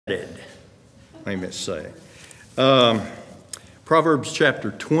I must say. Proverbs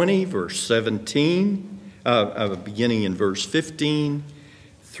chapter 20, verse 17, beginning in verse 15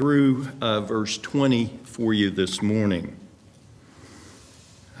 through verse 20 for you this morning.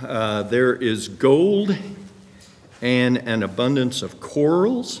 There is gold and an abundance of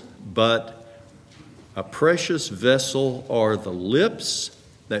corals, but a precious vessel are the lips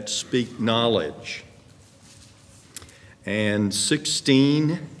that speak knowledge. And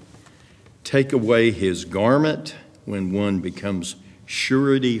 16, take away his garment when one becomes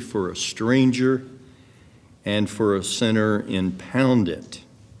surety for a stranger, and for a sinner impound it.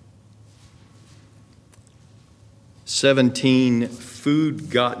 17, food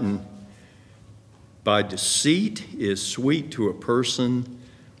gotten by deceit is sweet to a person,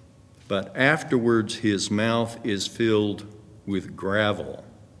 but afterwards his mouth is filled with gravel.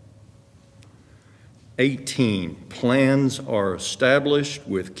 18, plans are established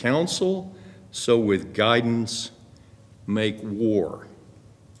with counsel, so with guidance make war.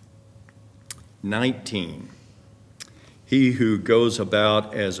 19, he who goes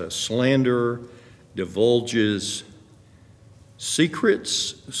about as a slanderer divulges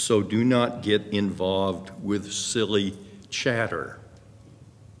secrets, so do not get involved with silly chatter.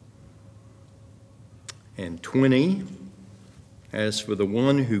 And 20, as for the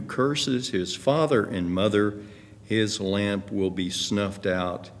one who curses his father and mother, his lamp will be snuffed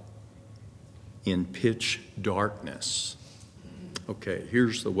out in pitch darkness. Okay,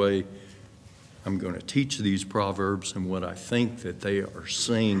 here's the way I'm going to teach these Proverbs and what I think that they are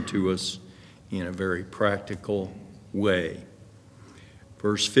saying to us in a very practical way.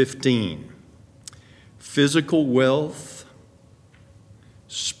 Verse 15, physical wealth,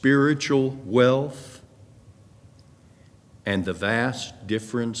 spiritual wealth, and the vast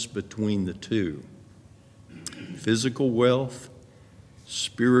difference between the two. Physical wealth,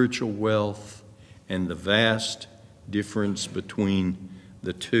 spiritual wealth, and the vast difference between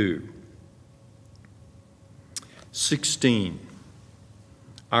the two. 16,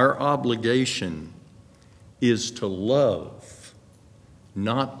 our obligation is to love,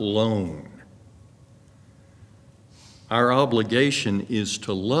 not loan. Our obligation is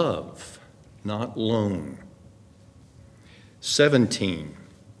to love, not loan. 17,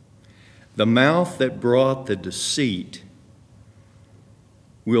 the mouth that brought the deceit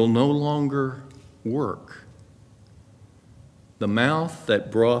will no longer work. The mouth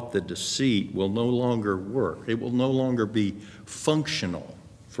that brought the deceit will no longer work. It will no longer be functional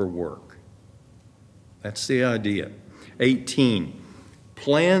for work. That's the idea. 18,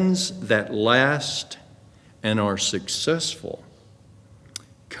 plans that last and are successful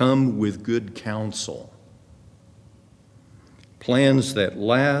come with good counsel. Plans that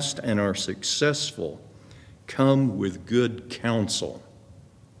last and are successful come with good counsel.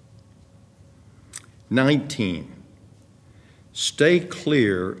 19, stay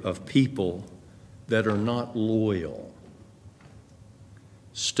clear of people that are not loyal.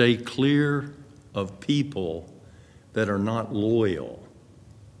 Stay clear of people that are not loyal.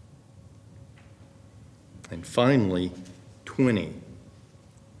 And finally, 20,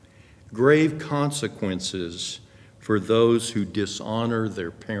 grave consequences for those who dishonor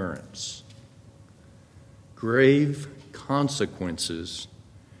their parents. Grave consequences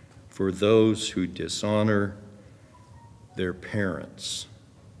for those who dishonor their parents.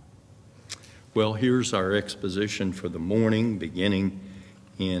 Well, here's our exposition for the morning, beginning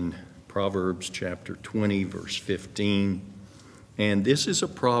in Proverbs chapter 20, verse 15. And this is a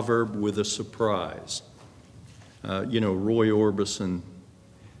proverb with a surprise. Roy Orbison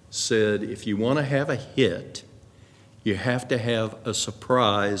said, if you want to have a hit, you have to have a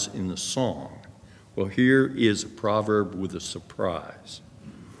surprise in the song. Well, here is a proverb with a surprise.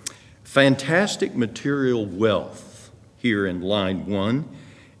 Fantastic material wealth, here in line 1,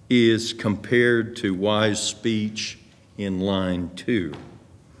 is compared to wise speech in line 2.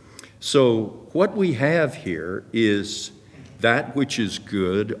 So what we have here is that which is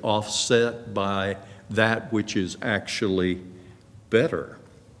good offset by that which is actually better.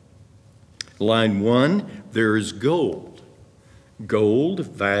 Line 1, there is gold. Gold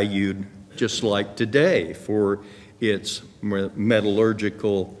valued just like today for its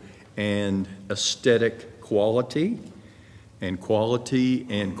metallurgical and aesthetic quality and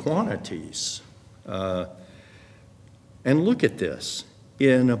quantities. And look at this,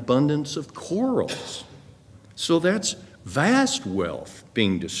 an abundance of corals. So that's vast wealth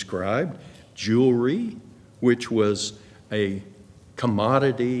being described. Jewelry, which was a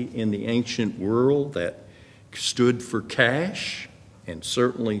commodity in the ancient world that stood for cash and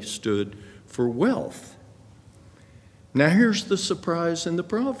certainly stood for wealth. Now here's the surprise in the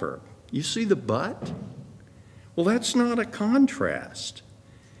proverb. You see the but? Well, that's not a contrast.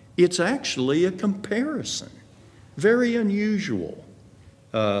 It's actually a comparison. Very unusual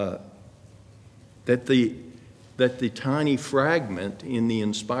that the tiny fragment in the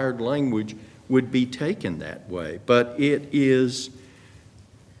inspired language would be taken that way. But it is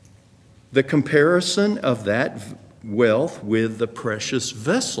the comparison of that wealth with the precious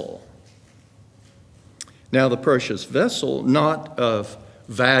vessel. Now, the precious vessel, not of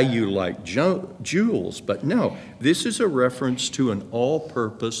value like jewels, but no, this is a reference to an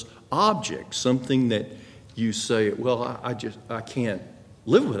all-purpose object, something that you say, well, I can't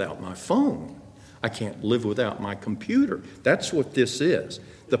live without my phone. I can't live without my computer. That's what this is,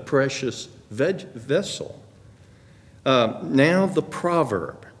 the precious vessel. Now the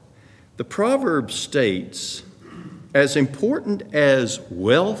proverb. The proverb states, as important as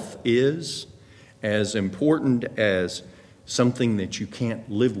wealth is, as important as something that you can't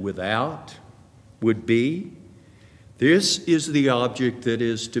live without would be, this is the object that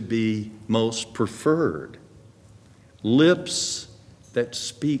is to be most preferred. Lips that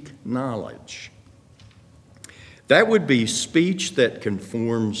speak knowledge. That would be speech that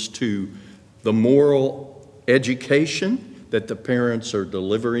conforms to the moral education that the parents are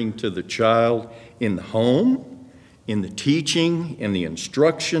delivering to the child in the home, in the teaching and the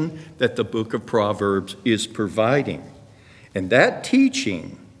instruction that the book of Proverbs is providing. And that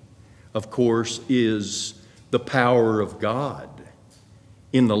teaching, of course, is the power of God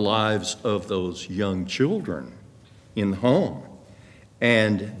in the lives of those young children in the home.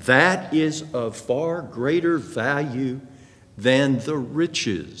 And that is of far greater value than the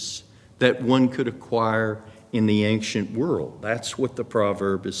riches that one could acquire in the ancient world. That's what the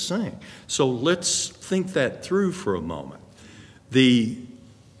proverb is saying. So let's think that through for a moment. The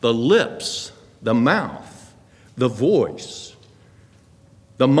lips, the mouth, the voice,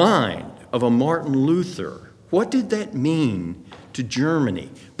 the mind of a Martin Luther, what did that mean to Germany?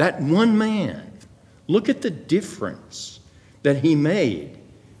 That one man, look at the difference that he made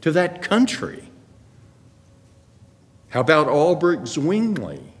to that country. How about Albrecht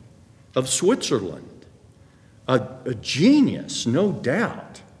Zwingli of Switzerland? A genius, no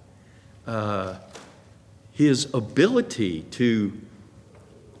doubt. His ability to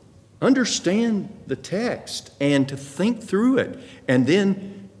understand the text and to think through it, and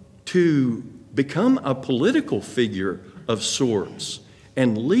then to become a political figure of sorts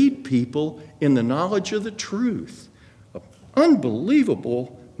and lead people in the knowledge of the truth. An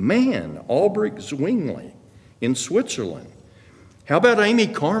unbelievable man, Albrecht Zwingli in Switzerland. How about Amy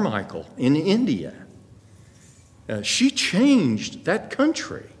Carmichael in India? She changed that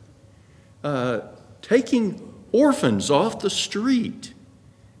country, taking orphans off the street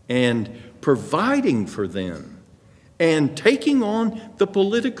and providing for them and taking on the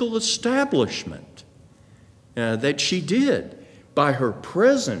political establishment that she did by her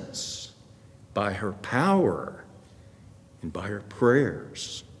presence, by her power, and by her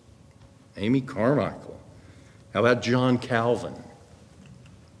prayers. Amy Carmichael. How about John Calvin?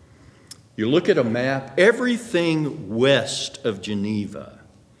 You look at a map, everything west of Geneva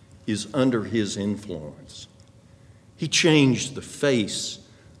is under his influence. He changed the face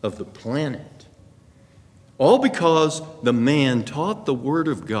of the planet. All because the man taught the Word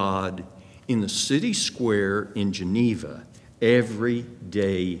of God in the city square in Geneva every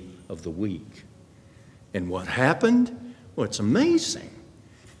day of the week. And what happened? Well, it's amazing.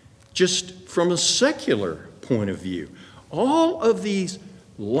 Just from a secular point of view, all of these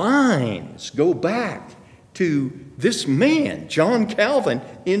lines go back to this man, John Calvin,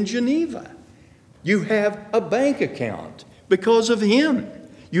 in Geneva. You have a bank account because of him.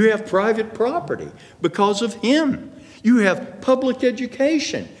 You have private property because of him. You have public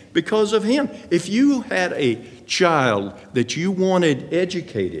education because of him. If you had a child that you wanted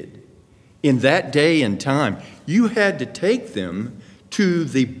educated in that day and time, you had to take them to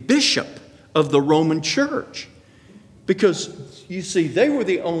the bishop of the Roman Church. Because, you see, they were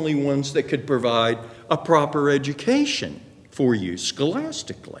the only ones that could provide a proper education for you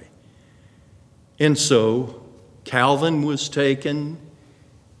scholastically. And so Calvin was taken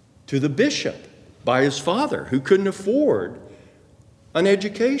to the bishop by his father, who couldn't afford an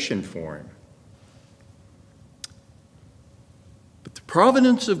education for him. But the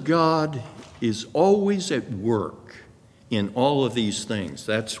providence of God is always at work in all of these things.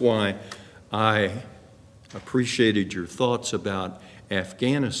 That's why I appreciated your thoughts about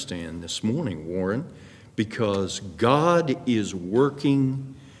Afghanistan this morning, Warren, because God is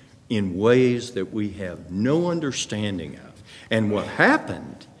working in ways that we have no understanding of. And what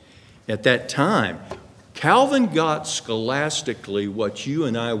happened at that time, Calvin got scholastically what you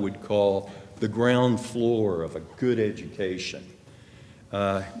and I would call the ground floor of a good education.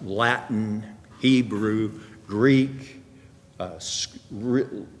 Latin, Hebrew, Greek.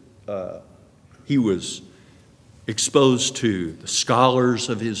 He was exposed to the scholars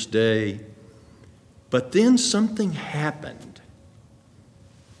of his day. But then something happened.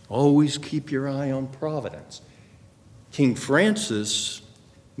 Always keep your eye on providence. King Francis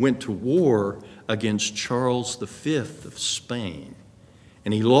went to war against Charles V of Spain,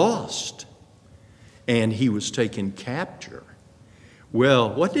 and he lost, and he was taken captive. Well,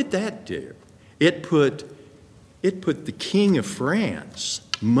 what did that do? It put the King of France,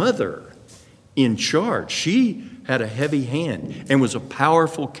 mother, in charge. She had a heavy hand and was a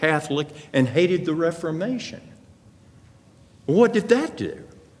powerful Catholic and hated the Reformation. What did that do?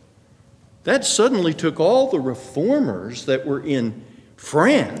 That suddenly took all the reformers that were in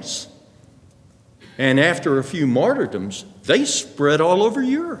France, and after a few martyrdoms, they spread all over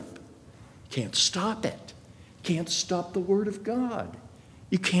Europe. Can't stop it. Can't stop the Word of God.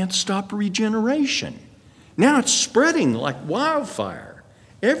 You can't stop regeneration. Now it's spreading like wildfire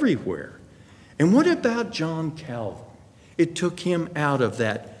everywhere. And what about John Calvin? It took him out of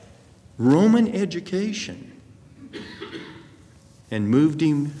that Roman education and moved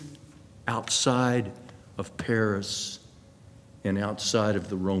him outside of Paris and outside of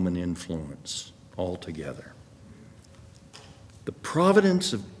the Roman influence altogether. The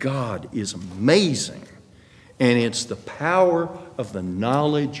providence of God is amazing, and it's the power of the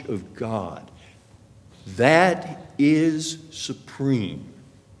knowledge of God. That is supreme.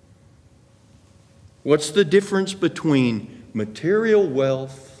 What's the difference between material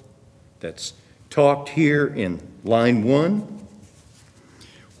wealth that's talked here in line 1?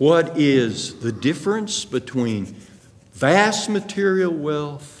 What is the difference between vast material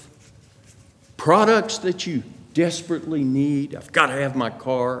wealth, products that you desperately need? I've got to have my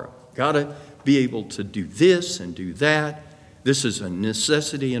car, I've got to be able to do this and do that. This is a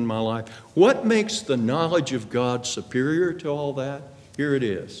necessity in my life. What makes the knowledge of God superior to all that? Here it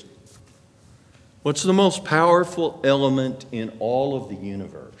is. What's the most powerful element in all of the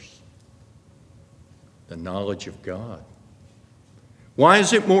universe? The knowledge of God. Why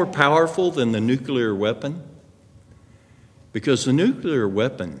is it more powerful than the nuclear weapon? Because the nuclear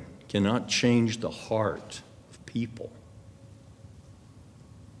weapon cannot change the heart of people.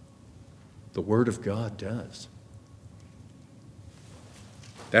 The Word of God does.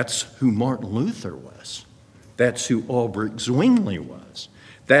 That's who Martin Luther was. That's who Albrecht Zwingli was.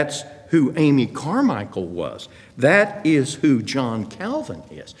 That's who Amy Carmichael was. That is who John Calvin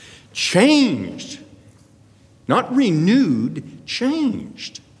is. Changed. Not renewed,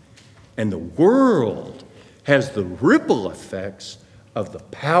 changed. And the world has the ripple effects of the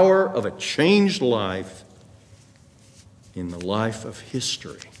power of a changed life in the life of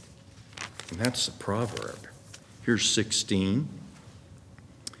history. And that's the proverb. Here's 16.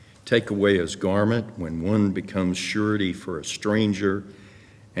 Take away his garment when one becomes surety for a stranger,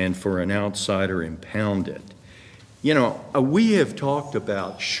 and for an outsider impound it. You know, we have talked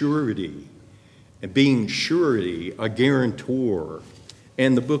about surety and being surety, a guarantor,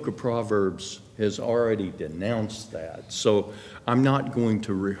 and the book of Proverbs has already denounced that. So I'm not going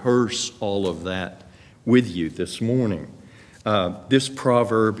to rehearse all of that with you this morning. This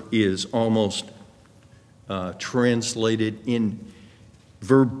proverb is almost translated in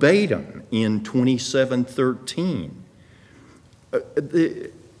verbatim in 27:13.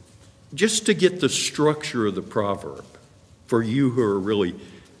 Just to get the structure of the proverb, for you who are really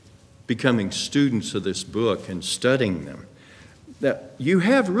becoming students of this book and studying them, that you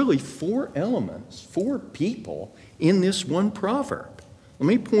have really 4 elements, 4 people in this one proverb. Let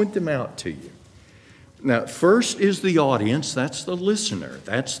me point them out to you. Now, first is the audience. That's the listener.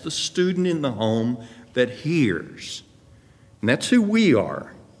 That's the student in the home that hears. And that's who we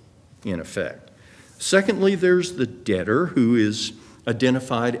are, in effect. Secondly, there's the debtor, who is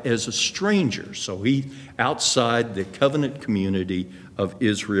identified as a stranger. So he's outside the covenant community of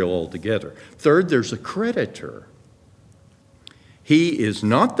Israel altogether. Third, there's a creditor. He is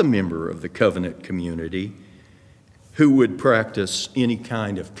not the member of the covenant community who would practice any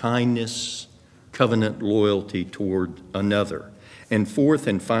kind of kindness, covenant loyalty toward another. And fourth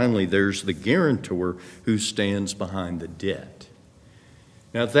and finally, there's the guarantor who stands behind the debt.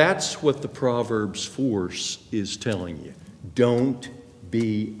 Now that's what the Proverbs force is telling you. Don't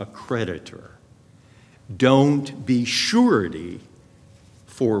be a creditor. Don't be surety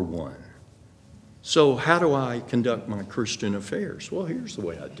for one. So how do I conduct my Christian affairs? Well, here's the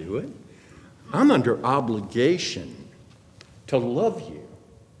way I do it. I'm under obligation to love you.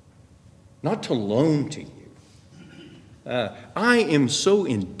 not to loan to you. I am so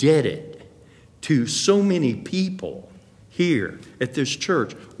indebted to so many people here at this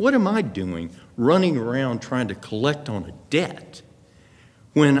church. What am I doing running around trying to collect on a debt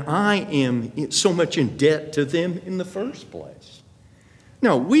when I am so much in debt to them in the first place?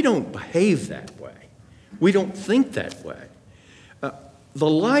 No, we don't behave that way. We don't think that way. The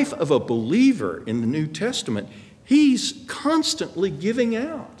life of a believer in the New Testament, he's constantly giving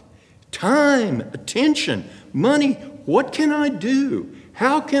out time, attention, money. What can I do?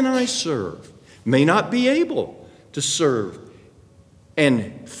 How can I serve? May not be able to serve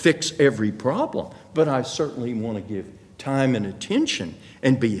and fix every problem, but I certainly want to give time and attention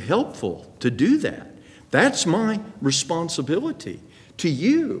and be helpful to do that. That's my responsibility to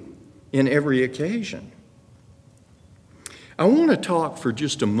you in every occasion. I want to talk for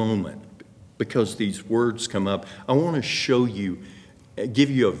just a moment, because these words come up. I want to show you, give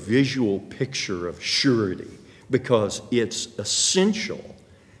you a visual picture of surety, because it's essential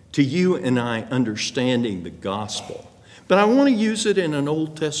to you and I understanding the gospel. But I want to use it in an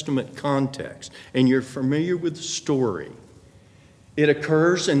Old Testament context, and you're familiar with the story. It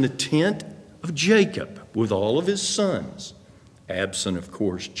occurs in the tent of Jacob with all of his sons, absent, of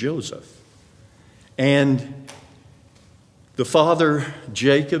course, Joseph. And the father,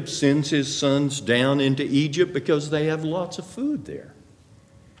 Jacob, sends his sons down into Egypt because they have lots of food there.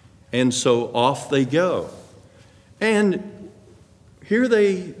 And so off they go. And here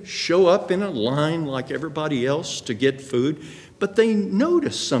they show up in a line like everybody else to get food, but they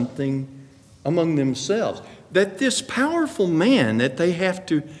notice something among themselves, that this powerful man that they have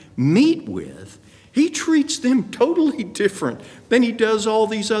to meet with, he treats them totally different than he does all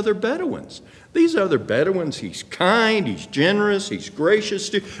these other Bedouins. These other Bedouins, he's kind, he's generous, he's gracious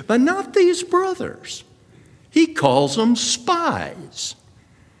to, but not these brothers. He calls them spies.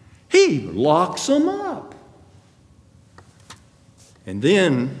 He locks them up. And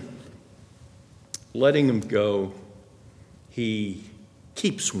then, letting them go, he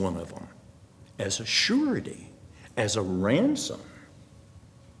keeps one of them as a surety, as a ransom,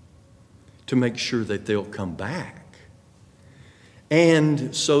 to make sure that they'll come back.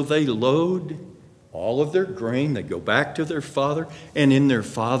 And so they load all of their grain, they go back to their father, and in their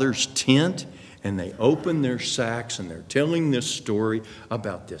father's tent, and they open their sacks, and they're telling this story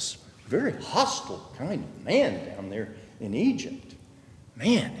about this very hostile kind of man down there in Egypt.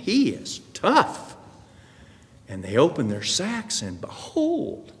 Man, he is tough. And they open their sacks, and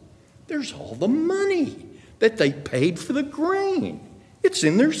behold, there's all the money that they paid for the grain. It's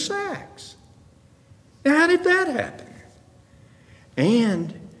in their sacks. Now, how did that happen?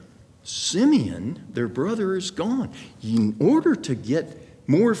 And Simeon, their brother, is gone. In order to get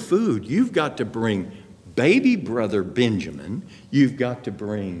more food, you've got to bring baby brother Benjamin. You've got to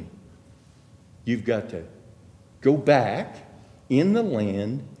go back in the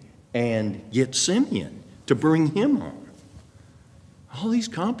land and get Simeon to bring him home. All these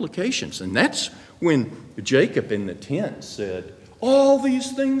complications. And that's when Jacob in the tent said, all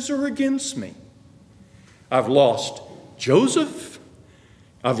these things are against me. I've lost Joseph,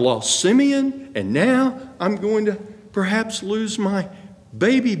 I've lost Simeon, and now I'm going to perhaps lose my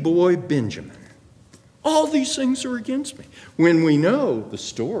baby boy Benjamin. All these things are against me. When we know the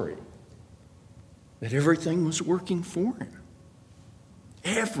story, that everything was working for him.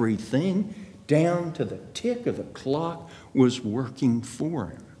 Everything, down to the tick of the clock, was working for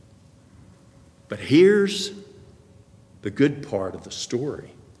him. But here's the good part of the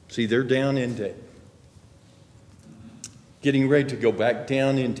story. See, they're getting ready to go back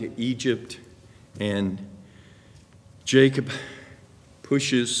down into Egypt, and Jacob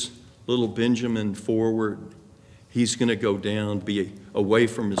pushes little Benjamin forward. He's going to go down, be away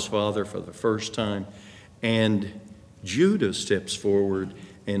from his father for the first time. And Judah steps forward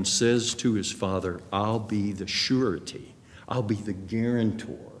and says to his father, I'll be the surety. I'll be the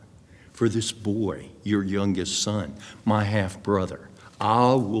guarantor for this boy, your youngest son, my half-brother.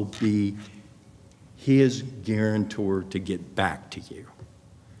 I will be his guarantor to get back to you.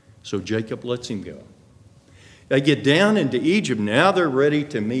 So Jacob lets him go. They get down into Egypt. Now they're ready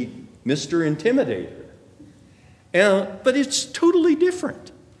to meet Mr. Intimidator. But it's totally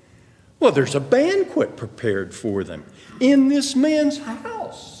different. Well, there's a banquet prepared for them in this man's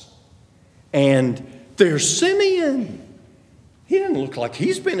house. And there's Simeon. He doesn't look like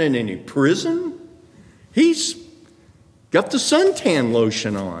he's been in any prison. He's got the suntan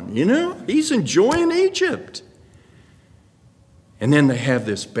lotion on, you know. He's enjoying Egypt. And then they have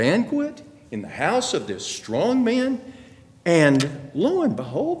this banquet in the house of this strong man. And lo and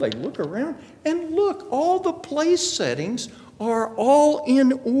behold, they look around and look, all the place settings are all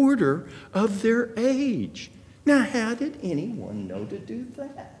in order of their age. Now, how did anyone know to do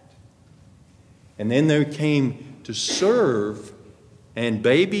that? And then they came to serve, and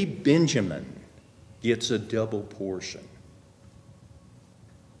baby Benjamin gets a double portion.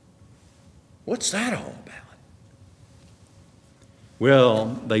 What's that all about? Well,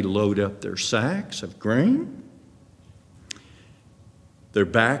 they load up their sacks of grain. They're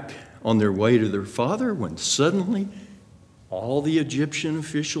back on their way to their father when suddenly all the Egyptian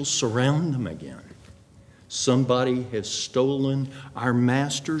officials surround them again. Somebody has stolen our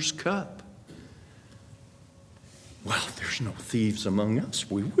master's cup. Well, there's no thieves among us.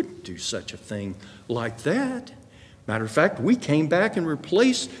 We wouldn't do such a thing like that. Matter of fact, we came back and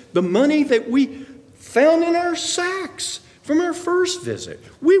replaced the money that we found in our sacks from our first visit.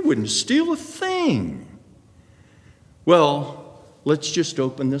 We wouldn't steal a thing. Well, let's just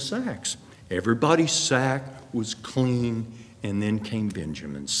open the sacks. Everybody's sack was clean, and then came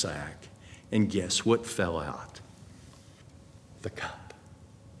Benjamin's sack. And guess what fell out? The cup.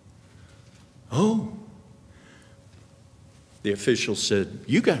 Oh. The official said,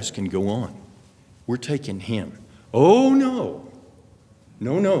 you guys can go on. We're taking him. Oh, no.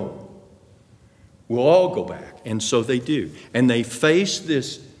 No. We'll all go back. And so they do. And they face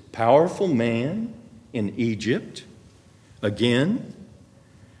this powerful man in Egypt again.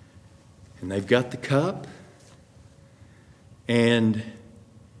 And they've got the cup. And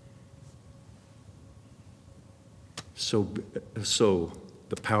so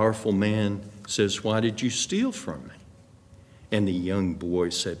the powerful man says, why did you steal from me? And the young boy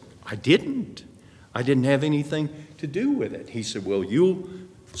said, I didn't have anything to do with it. He said, well,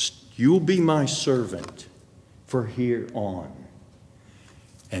 you'll be my servant for here on.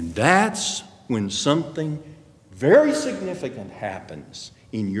 And that's when something very significant happens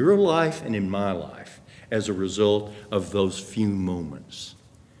in your life and in my life as a result of those few moments.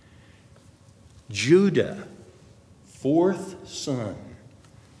 Judah, fourth son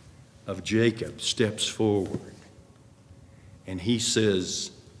of Jacob, steps forward. And he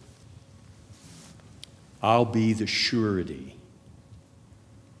says, I'll be the surety,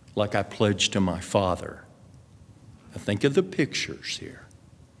 like I pledged to my father. Now think of the pictures here.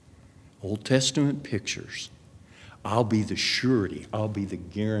 Old Testament pictures. I'll be the surety. I'll be the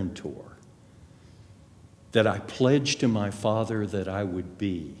guarantor that I pledged to my father that I would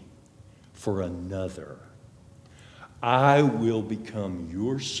be for another. I will become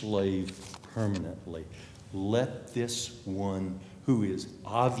your slave permanently. Let this one who is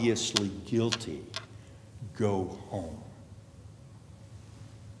obviously guilty go home.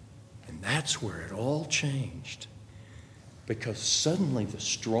 And that's where it all changed. Because suddenly the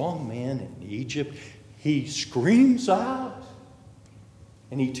strong man in Egypt, he screams out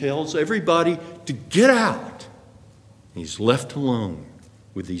and he tells everybody to get out. He's left alone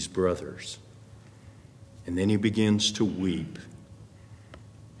with these brothers. And then he begins to weep.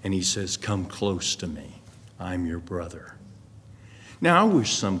 And he says, come close to me. I'm your brother. Now, I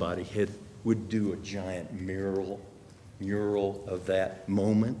wish somebody would do a giant mural of that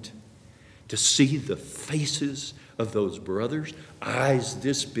moment to see the faces of those brothers, eyes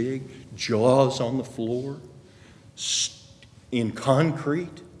this big, jaws on the floor, in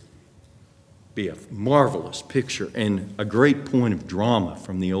concrete. Be a marvelous picture and a great point of drama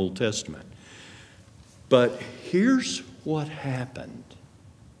from the Old Testament. But here's what happened.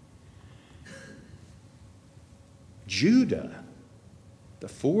 Judah, the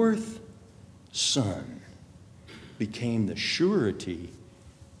fourth son, became the surety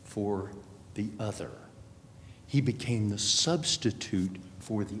for the other. He became the substitute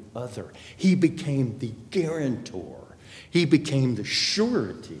for the other. He became the guarantor. He became the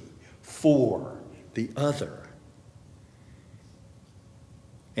surety for the other.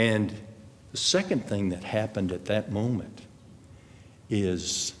 And the second thing that happened at that moment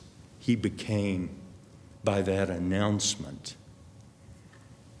is he became, by that announcement,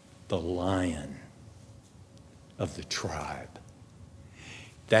 the lion of the tribe.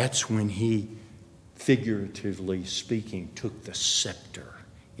 That's when he, figuratively speaking, took the scepter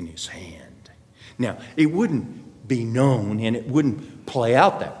in his hand. Now, it wouldn't be known and it wouldn't play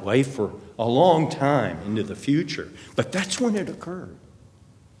out that way for a long time into the future, but that's when it occurred.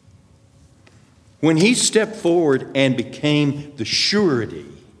 When he stepped forward and became the surety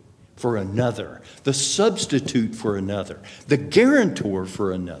for another, the substitute for another, the guarantor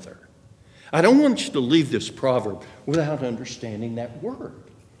for another. I don't want you to leave this proverb without understanding that word.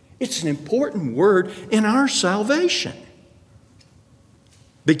 It's an important word in our salvation.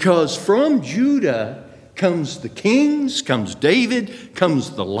 Because from Judah comes the kings, comes David,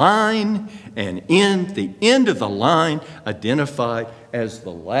 comes the line, and in the end of the line, identified as the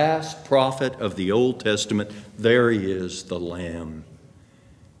last prophet of the Old Testament, there he is, the Lamb.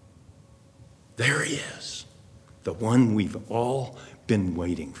 There he is, the one we've all been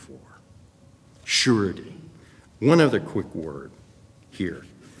waiting for. Surety. One other quick word here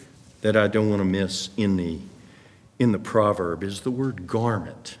that I don't want to miss in the proverb is the word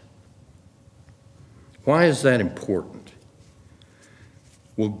garment. Why is that important?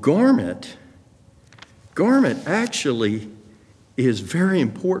 Well, garment actually is very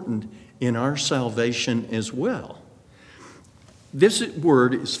important in our salvation as well. This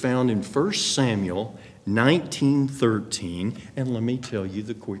word is found in 1 Samuel 19:13, and let me tell you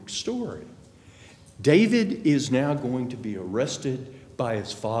the quick story. David is now going to be arrested by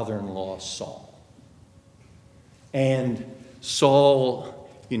his father-in-law Saul. And Saul,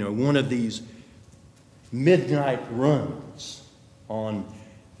 one of these midnight runs on,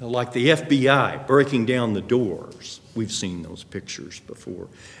 like the FBI, breaking down the doors. We've seen those pictures before.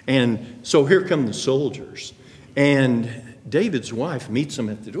 And so here come the soldiers. And David's wife meets him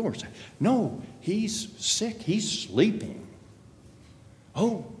at the door and says, "No, he's sick. He's sleeping."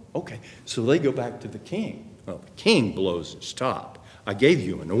 "Oh, okay." So they go back to the king. Well, the king blows his top. "I gave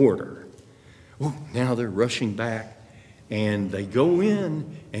you an order." Oh, now they're rushing back. And they go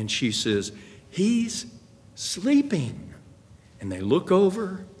in, and she says, "He's sleeping." And they look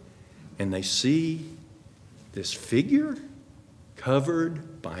over, and they see this figure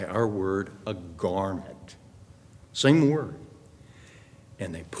covered by our word, a garment. Same word.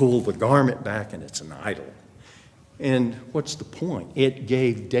 And they pull the garment back, and it's an idol. And what's the point? It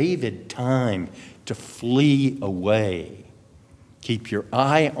gave David time to flee away. Keep your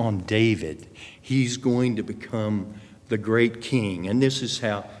eye on David. He's going to become the great king. And this is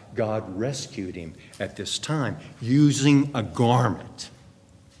how God rescued him at this time, using a garment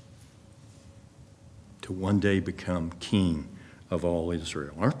to one day become king of all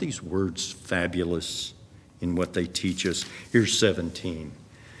Israel. Aren't these words fabulous in what they teach us? Here's 17.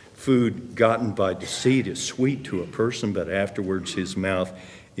 Food gotten by deceit is sweet to a person, but afterwards his mouth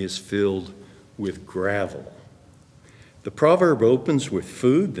is filled with gravel. The proverb opens with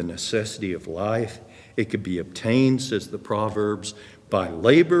food, the necessity of life. It could be obtained, says the Proverbs, by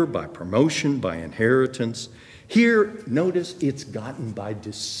labor, by promotion, by inheritance. Here, notice it's gotten by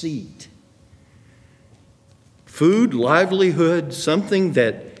deceit. Food, livelihood, something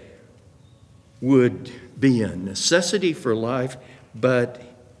that would be a necessity for life, but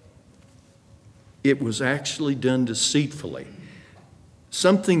it was actually done deceitfully.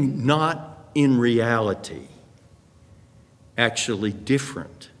 Something not in reality, actually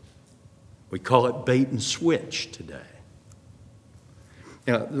different. We call it bait and switch today.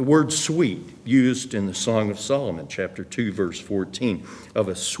 Now, the word sweet, used in the Song of Solomon, chapter 2, verse 14, of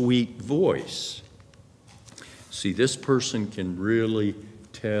a sweet voice. See, this person can really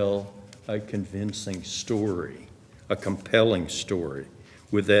tell a convincing story, a compelling story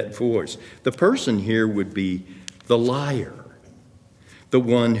with that voice. The person here would be the liar, the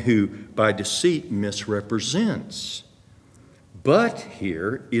one who by deceit misrepresents. But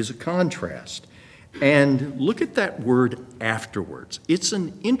here is a contrast. And look at that word afterwards. It's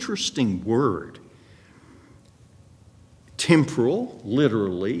an interesting word. Temporal,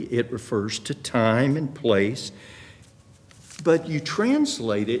 literally, it refers to time and place. But you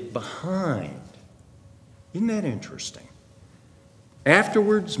translate it behind. Isn't that interesting?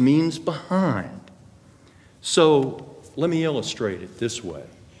 Afterwards means behind. So let me illustrate it this way.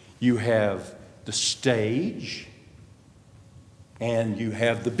 You have the stage, and you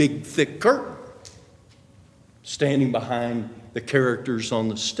have the big, thick curtain standing behind the characters on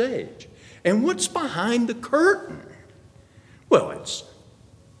the stage. And what's behind the curtain? Well, it's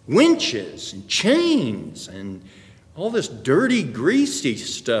winches and chains and all this dirty, greasy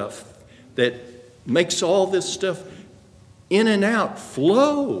stuff that makes all this stuff in and out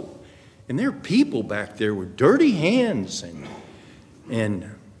flow. And there are people back there with dirty hands and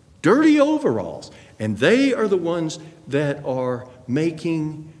dirty overalls. And they are the ones that are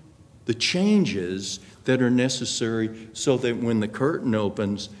making the changes that are necessary so that when the curtain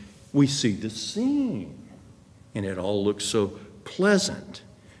opens, we see the scene. And it all looks so pleasant.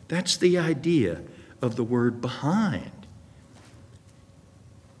 That's the idea of the word behind.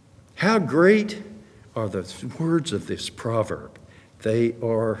 How great are the words of this proverb? They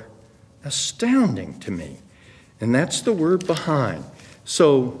are astounding to me. And that's the word behind.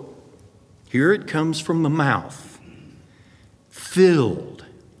 So here it comes from the mouth. Filled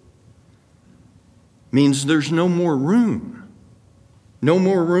means there's no more room. No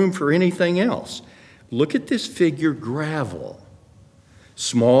more room for anything else. Look at this figure, gravel.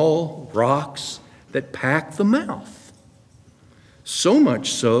 Small rocks that pack the mouth. So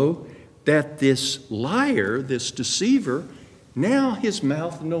much so that this liar, this deceiver, now his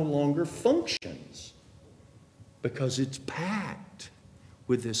mouth no longer functions because it's packed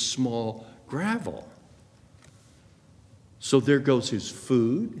with this small gravel. So there goes his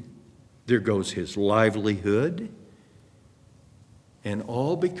food, there goes his livelihood, and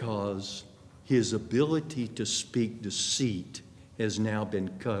all because his ability to speak deceit has now been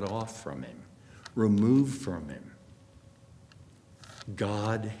cut off from him, removed from him.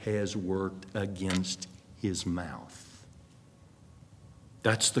 God has worked against his mouth.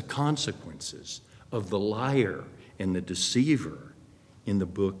 That's the consequences of the liar and the deceiver in the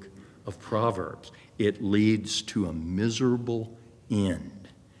book of Proverbs. It leads to a miserable end.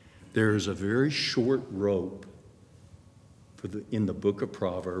 There is a very short rope in the book of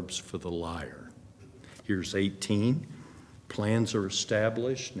Proverbs for the liar. Here's 18. Plans are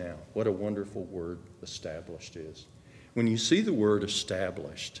established. Now, what a wonderful word established is. When you see the word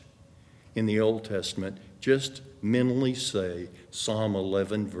established in the Old Testament, just mentally say Psalm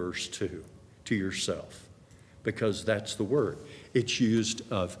 11, verse 2 to yourself, because that's the word. It's used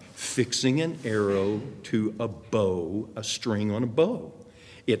of fixing an arrow to a bow, a string on a bow.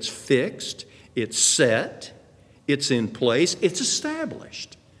 It's fixed, it's set, it's in place, it's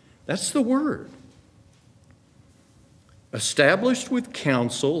established. That's the word. Established with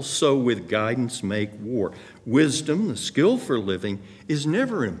counsel, so with guidance make war. Wisdom, the skill for living, is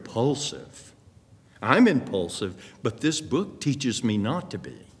never impulsive. I'm impulsive, but this book teaches me not to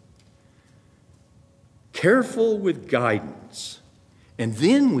be. Careful with guidance, and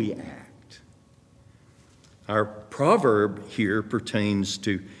then we act. Our proverb here pertains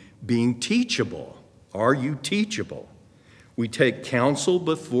to being teachable. Are you teachable? We take counsel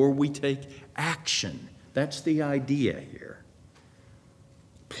before we take action. That's the idea here.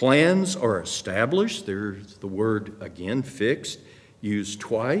 Plans are established. There's the word again, fixed, used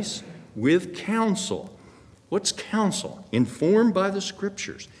twice, with counsel. What's counsel? Informed by the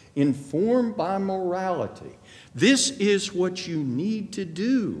Scriptures, informed by morality. This is what you need to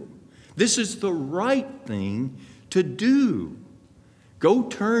do. This is the right thing to do. Go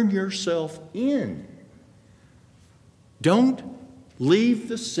turn yourself in. Don't leave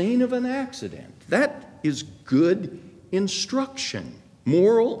the scene of an accident. That is good instruction,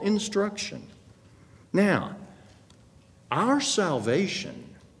 moral instruction. Now, our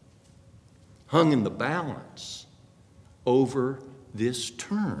salvation hung in the balance over this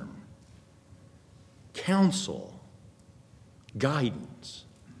term: counsel, guidance.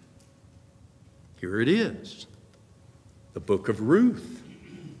 Here it is, the book of Ruth.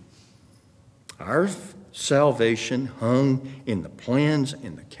 Our salvation hung in the plans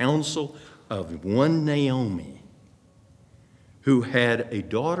and the counsel of one Naomi, who had a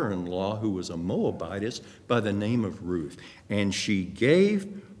daughter-in-law who was a Moabitess by the name of Ruth. And she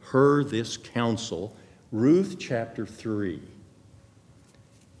gave her this counsel, Ruth chapter 3.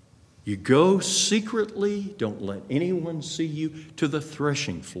 You go secretly, don't let anyone see you, to the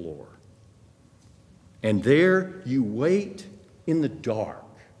threshing floor. And there you wait in the dark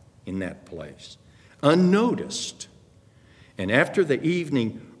in that place, unnoticed. And after the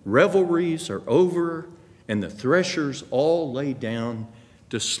evening revelries are over and the threshers all lay down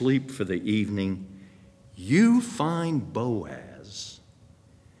to sleep for the evening, you find Boaz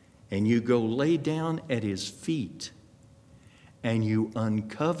and you go lay down at his feet and you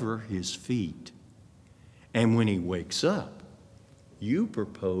uncover his feet. And when he wakes up, you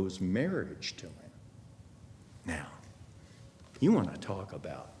propose marriage to him. Now, you want to talk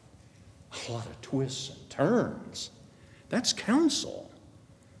about a lot of twists and turns. That's counsel.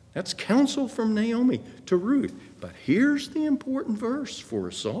 That's counsel from Naomi to Ruth. But here's the important verse for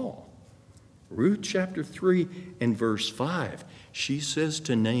us all. Ruth chapter 3 and verse 5. She says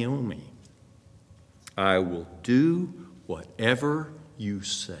to Naomi, I will do whatever you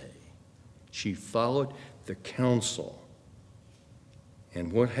say. She followed the counsel.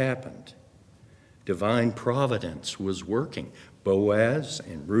 And what happened? Divine providence was working. Boaz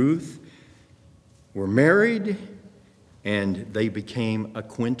and Ruth were married, and they became a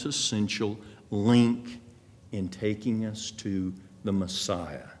quintessential link in taking us to the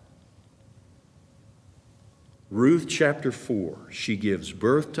Messiah. Ruth chapter 4, she gives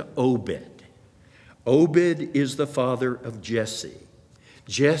birth to Obed. Obed is the father of Jesse.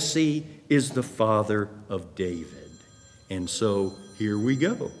 Jesse is the father of David. And so here we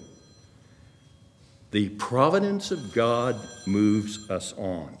go. The providence of God moves us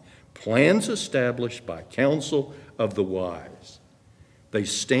on. Plans established by counsel of the wise. They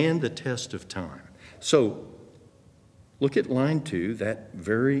stand the test of time. So look at line 2, that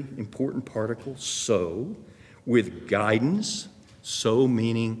very important particle, so, with guidance, so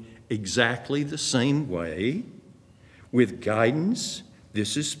meaning exactly the same way, with guidance,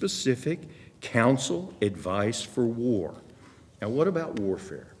 this is specific, counsel, advice for war. Now what about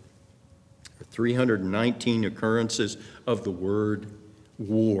warfare? 319 occurrences of the word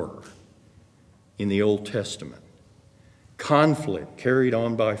war in the Old Testament. Conflict carried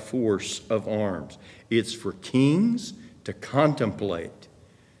on by force of arms. It's for kings to contemplate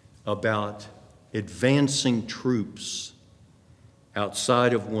about advancing troops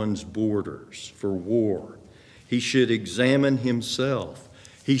outside of one's borders for war. He should examine himself.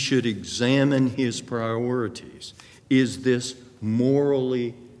 He should examine his priorities. Is this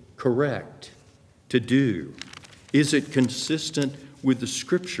morally correct to do? Is it consistent with the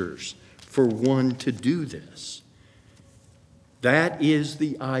Scriptures for one to do this? That is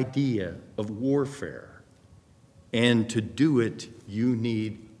the idea of warfare. And to do it, you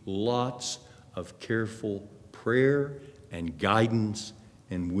need lots of careful prayer and guidance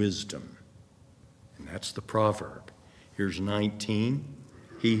and wisdom. And that's the proverb. Here's 19.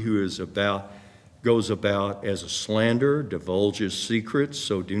 He who goes about as a slanderer, divulges secrets,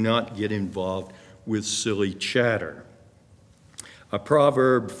 so do not get involved with silly chatter. A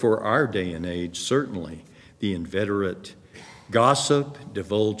proverb for our day and age, certainly. The inveterate gossip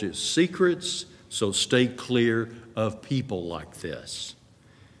divulges secrets, so stay clear of people like this.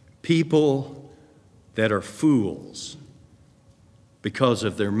 People that are fools. Because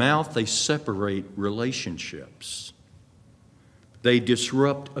of their mouth, they separate relationships. They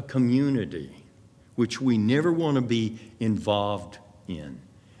disrupt a community, which we never want to be involved in.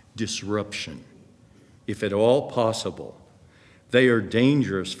 Disruption, if at all possible. They are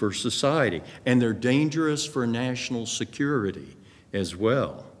dangerous for society, and they're dangerous for national security as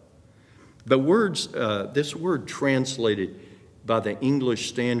well. This word translated by the English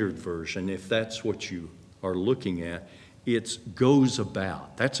Standard Version, if that's what you are looking at, it's goes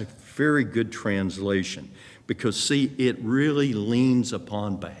about. That's a very good translation because, see, it really leans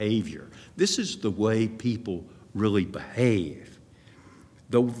upon behavior. This is the way people really behave.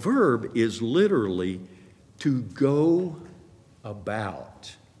 The verb is literally to go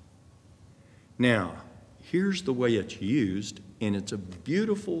about. Now, here's the way it's used, and it's a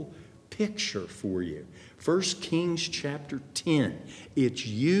beautiful picture for you. 1 Kings chapter 10. It's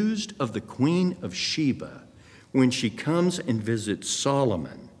used of the Queen of Sheba when she comes and visits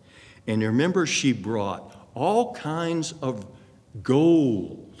Solomon. And remember, she brought all kinds of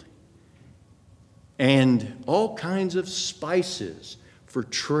gold and all kinds of spices for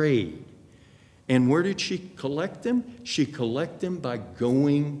trade. And where did she collect them? She collected them by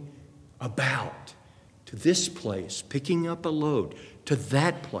going about to this place, picking up a load, to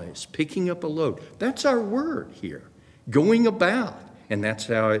that place, picking up a load. That's our word here, going about. And that's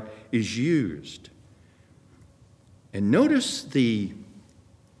how it is used. And notice the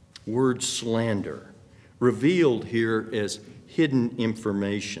word slander, revealed here as hidden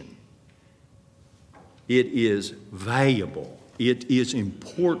information. It is valuable. It is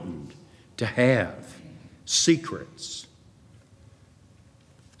important to have secrets.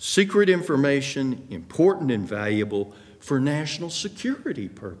 Secret information, important and valuable for national security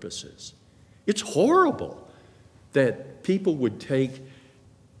purposes. It's horrible that people would take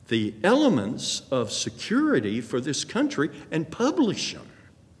the elements of security for this country and publish them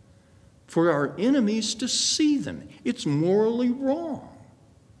for our enemies to see them. It's morally wrong.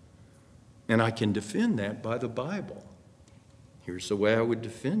 And I can defend that by the Bible. Here's the way I would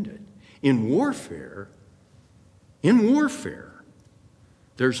defend it. In warfare,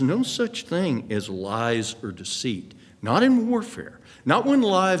 there's no such thing as lies or deceit. Not in warfare. Not when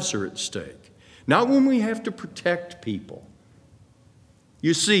lives are at stake. Not when we have to protect people.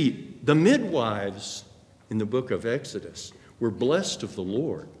 You see, the midwives in the book of Exodus were blessed of the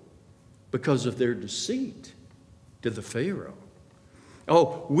Lord because of their deceit to the Pharaoh.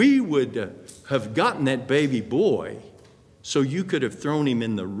 Oh, we would have gotten that baby boy so you could have thrown him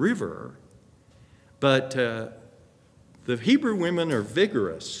in the river, but the Hebrew women are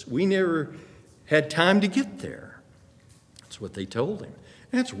vigorous. We never had time to get there. That's what they told him.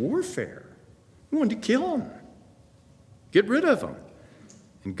 That's warfare. We wanted to kill him, get rid of him.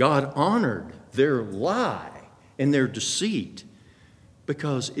 And God honored their lie and their deceit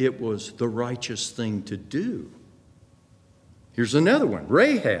because it was the righteous thing to do. Here's another one.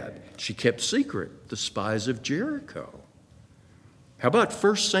 Rahab, she kept secret the spies of Jericho. How about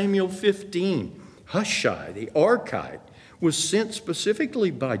 1 Samuel 15? Hushai, the Archite, was sent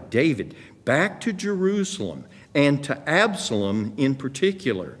specifically by David back to Jerusalem and to Absalom in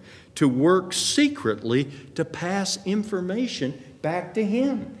particular, to work secretly to pass information back to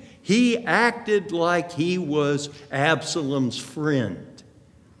him. He acted like he was Absalom's friend,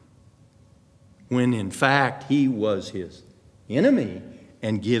 when in fact he was his enemy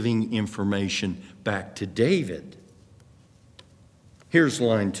and giving information back to David. Here's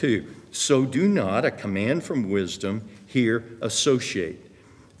line 2. So do not, a command from wisdom, here associate.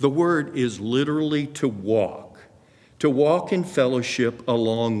 The word is literally to walk in fellowship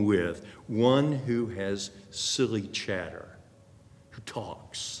along with one who has silly chatter, who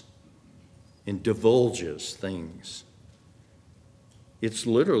talks and divulges things. It's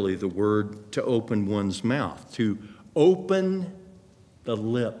literally the word to open one's mouth, to open the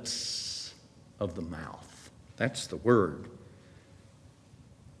lips of the mouth. That's the word.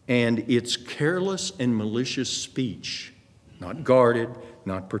 And it's careless and malicious speech, not guarded,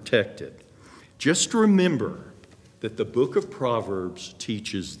 not protected. Just remember that the book of Proverbs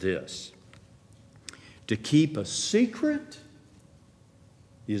teaches this. To keep a secret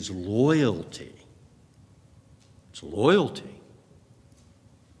is loyalty. It's loyalty.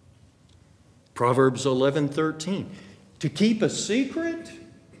 Proverbs 11:13. To keep a secret,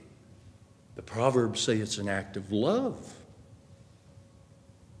 the Proverbs say it's an act of love.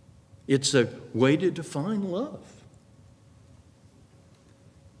 It's a way to define love.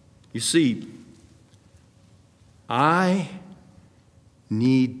 You see, I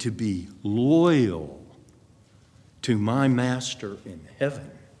need to be loyal to my Master in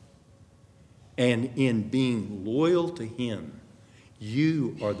heaven. And in being loyal to him,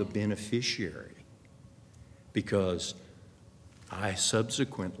 you are the beneficiary, because I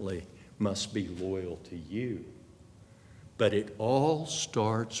subsequently must be loyal to you. But it all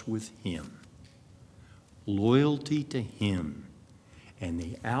starts with him. Loyalty to him. And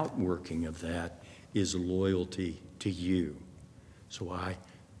the outworking of that is loyalty to you. So I,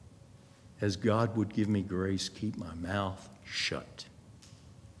 as God would give me grace, keep my mouth shut.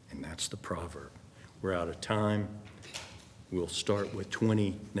 And that's the proverb. We're out of time. We'll start with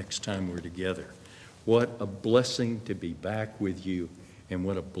 20 next time we're together. What a blessing to be back with you, and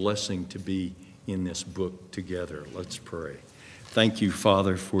what a blessing to be in this book together. Let's pray. Thank you,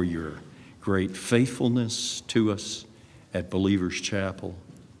 Father, for your great faithfulness to us at Believers Chapel.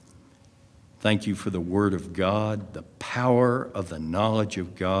 Thank you for the Word of God, the power of the knowledge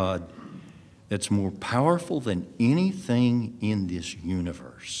of God that's more powerful than anything in this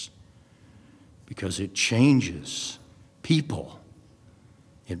universe, because it changes people.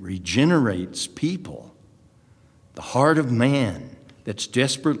 It regenerates people. The heart of man that's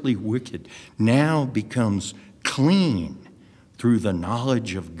desperately wicked now becomes clean through the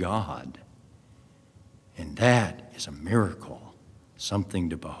knowledge of God. And that is a miracle, something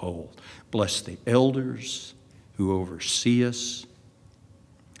to behold. Bless the elders who oversee us,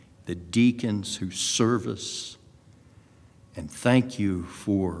 the deacons who serve us, and thank you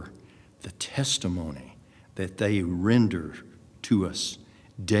for the testimony that they render to us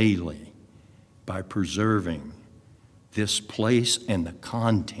daily by preserving this place and the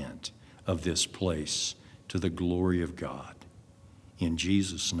content of this place to the glory of God. In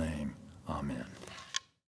Jesus' name, amen.